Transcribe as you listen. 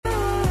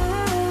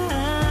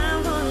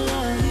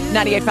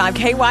98.5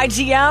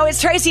 KYGO.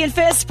 It's Tracy and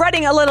Fizz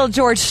spreading a little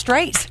George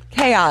Strait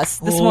chaos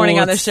this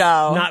morning on the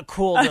show. Not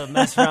cool to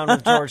mess around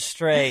with George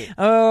Strait.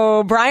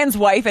 Oh, Brian's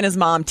wife and his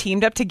mom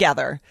teamed up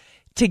together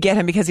to get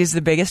him because he's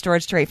the biggest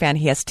George Strait fan.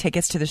 He has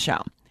tickets to the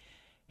show.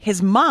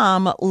 His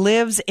mom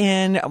lives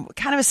in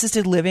kind of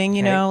assisted living,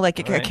 you know, like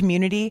a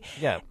community.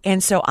 Yeah.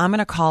 And so I'm going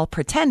to call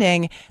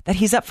pretending that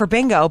he's up for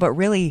bingo, but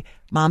really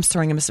mom's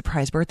throwing him a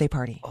surprise birthday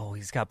party. Oh,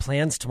 he's got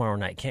plans tomorrow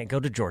night. Can't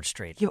go to George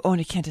Strait. You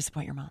can't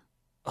disappoint your mom.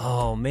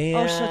 Oh, man.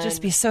 Oh, she'll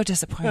just be so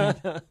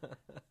disappointed.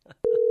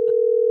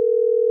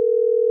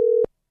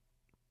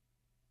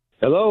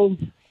 Hello?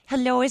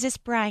 Hello, is this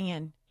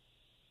Brian?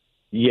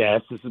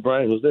 Yes, this is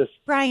Brian. Who's this?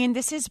 Brian,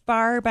 this is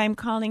Barb. I'm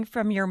calling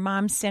from your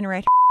mom's center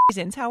at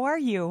Reasons. How are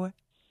you?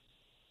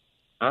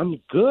 I'm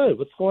good.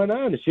 What's going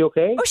on? Is she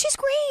okay? Oh, she's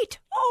great.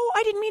 Oh,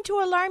 I didn't mean to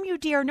alarm you,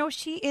 dear. No,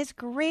 she is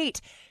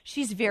great.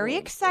 She's very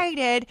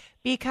excited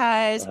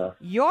because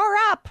you're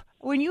up.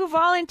 When you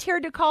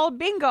volunteered to call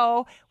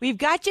bingo, we've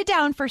got you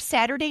down for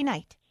Saturday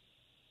night.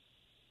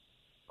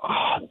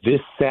 This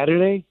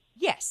Saturday?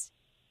 Yes.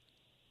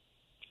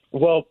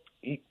 Well,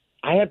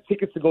 I have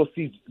tickets to go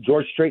see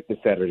George Strait this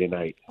Saturday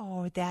night.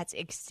 Oh, that's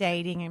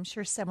exciting. I'm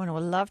sure someone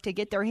would love to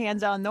get their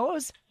hands on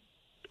those.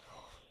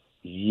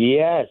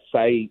 Yes,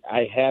 I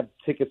have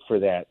tickets for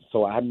that.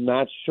 So I'm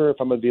not sure if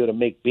I'm going to be able to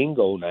make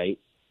bingo night.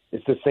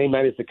 It's the same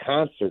night as the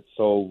concert,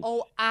 so...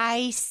 Oh,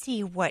 I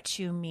see what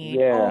you mean.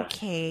 Yeah.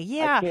 Okay,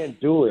 yeah. I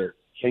can't do it.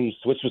 Can you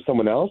switch with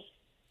someone else?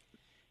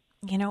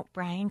 You know,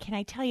 Brian, can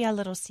I tell you a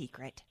little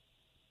secret?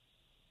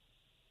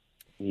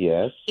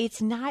 Yes.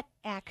 It's not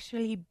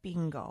actually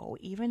bingo,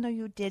 even though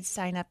you did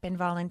sign up and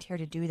volunteer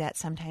to do that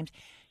sometimes.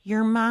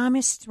 Your mom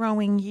is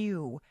throwing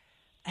you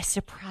a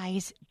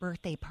surprise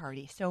birthday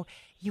party, so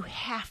you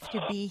have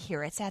to be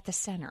here. It's at the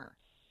center.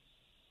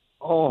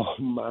 Oh,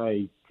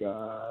 my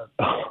God.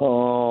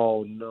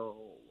 Oh, no.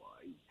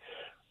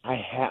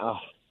 I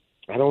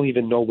don't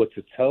even know what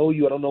to tell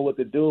you. I don't know what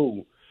to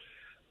do.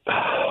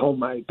 Oh,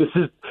 my. This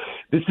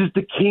is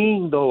the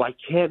king, though. I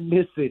can't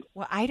miss it.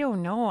 Well, I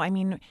don't know. I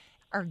mean,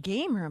 our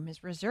game room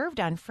is reserved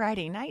on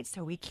Friday night,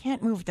 so we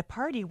can't move the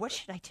party. What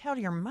should I tell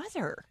your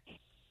mother?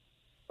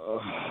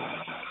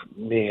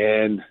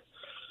 Man.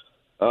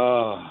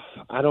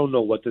 I don't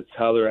know what to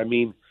tell her. I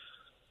mean,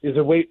 is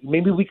there a way,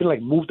 maybe we can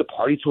move the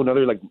party to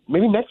another,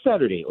 maybe next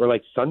Saturday or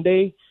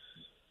Sunday?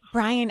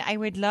 Brian, I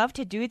would love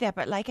to do that,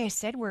 but like I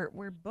said,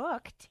 we're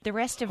booked the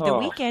rest of the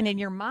weekend, and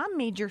your mom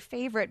made your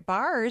favorite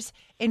bars,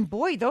 and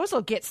boy, those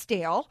will get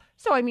stale.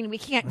 So, I mean, we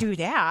can't do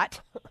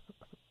that.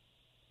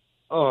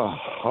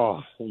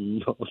 Oh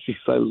no,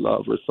 I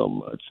love her so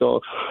much. Oh,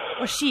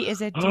 well, she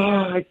is a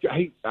dear. Like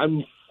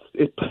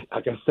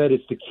I said,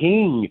 it's the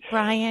king.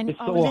 Brian,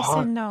 Listen,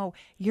 hard. No.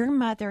 Your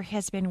mother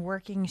has been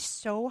working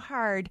so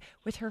hard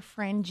with her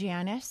friend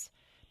Janice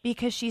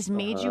because she's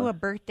made you a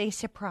birthday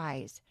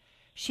surprise.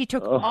 She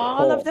took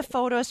all of the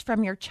photos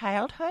from your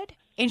childhood,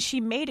 and she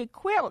made a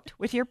quilt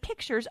with your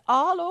pictures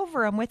all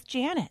over them with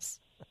Janice.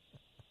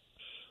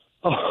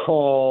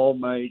 Oh,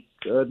 my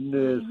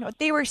goodness.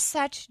 They were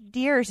such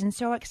dears and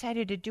so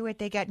excited to do it.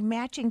 They got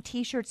matching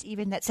T-shirts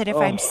even that said, if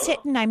I'm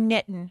sitting, I'm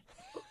knitting.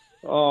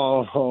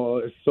 Oh,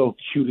 it's so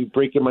cute. It's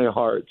breaking my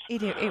heart.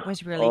 It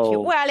was really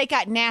cute. Well, it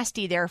got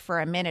nasty there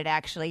for a minute,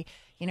 actually.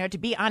 You know, to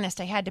be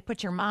honest, I had to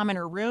put your mom in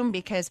her room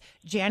because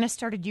Janice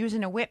started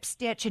using a whip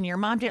stitch, and your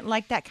mom didn't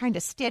like that kind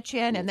of stitch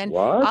in. And then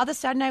all of a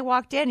sudden I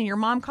walked in, and your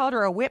mom called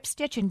her a whip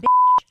stitch and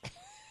bitch.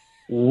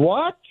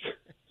 What?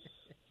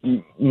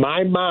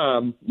 My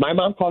mom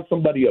called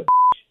somebody a bitch.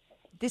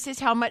 This is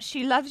how much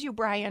she loves you,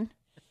 Brian.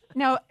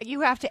 Now,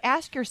 you have to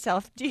ask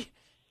yourself, do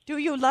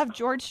you love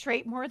George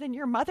Strait more than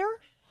your mother?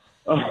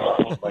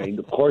 Oh, man,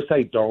 of course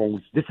I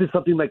don't. This is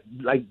something like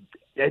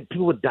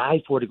people would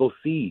die for to go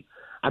see.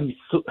 I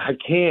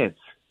can't.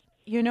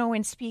 You know,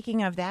 and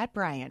speaking of that,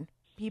 Brian,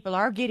 people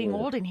are getting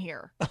old in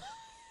here.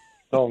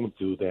 Don't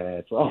do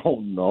that.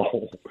 Oh,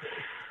 no.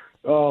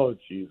 Oh,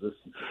 Jesus.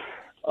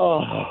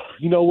 Oh,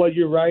 you know what?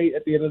 You're right.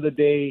 At the end of the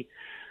day,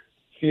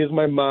 she is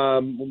my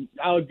mom.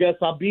 I guess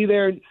I'll be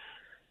there.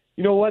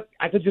 You know what?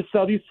 I could just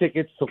sell these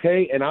tickets,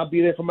 okay? And I'll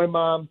be there for my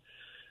mom.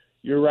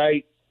 You're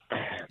right.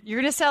 You're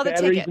going to sell the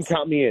Saturday, tickets. You can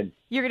count me in.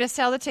 You're going to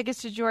sell the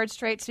tickets to George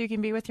Strait so you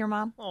can be with your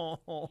mom?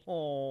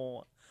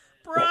 Oh,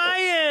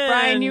 Brian!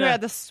 Brian, you are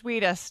the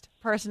sweetest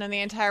person in the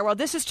entire world.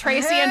 This is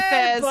Tracy and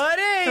Fizz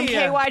buddy. from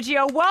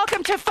KYGO.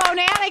 Welcome to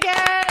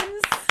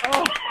Phonanigans!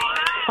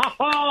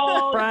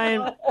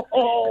 Brian.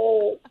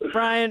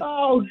 Brian.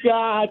 Oh,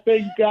 God.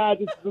 Thank God.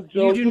 This is a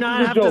joke. You do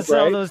not have to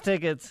sell those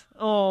tickets.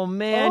 Oh,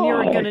 man.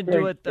 You're going to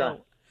do it, though.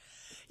 God.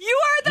 You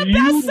are the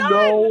best son! You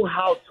know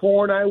how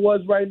torn I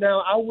was right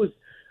now? I was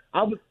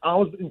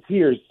in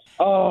tears.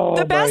 Oh,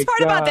 the best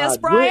part about this,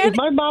 Brian. Is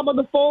my mom on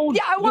the phone?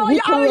 Yeah, well,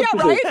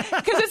 right?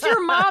 Because it's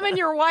your mom and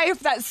your wife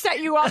that set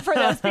you up for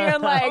this,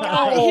 being like,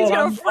 he's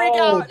going to freak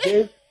out.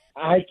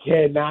 I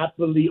cannot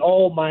believe.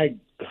 Oh, my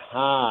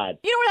God.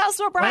 You know what else,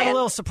 I Brian? have a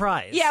little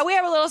surprise. Yeah, we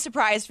have a little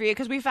surprise for you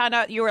because we found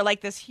out you were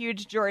like this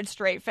huge George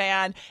Strait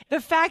fan. The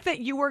fact that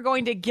you were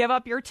going to give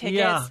up your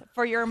tickets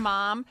for your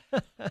mom,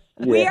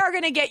 we are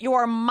going to get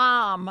your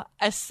mom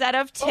a set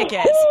of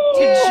tickets to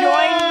join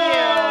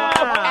you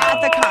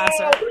at the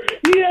concert.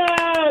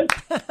 Yes!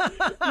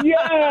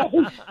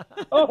 Yes!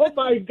 Oh,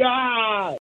 my God.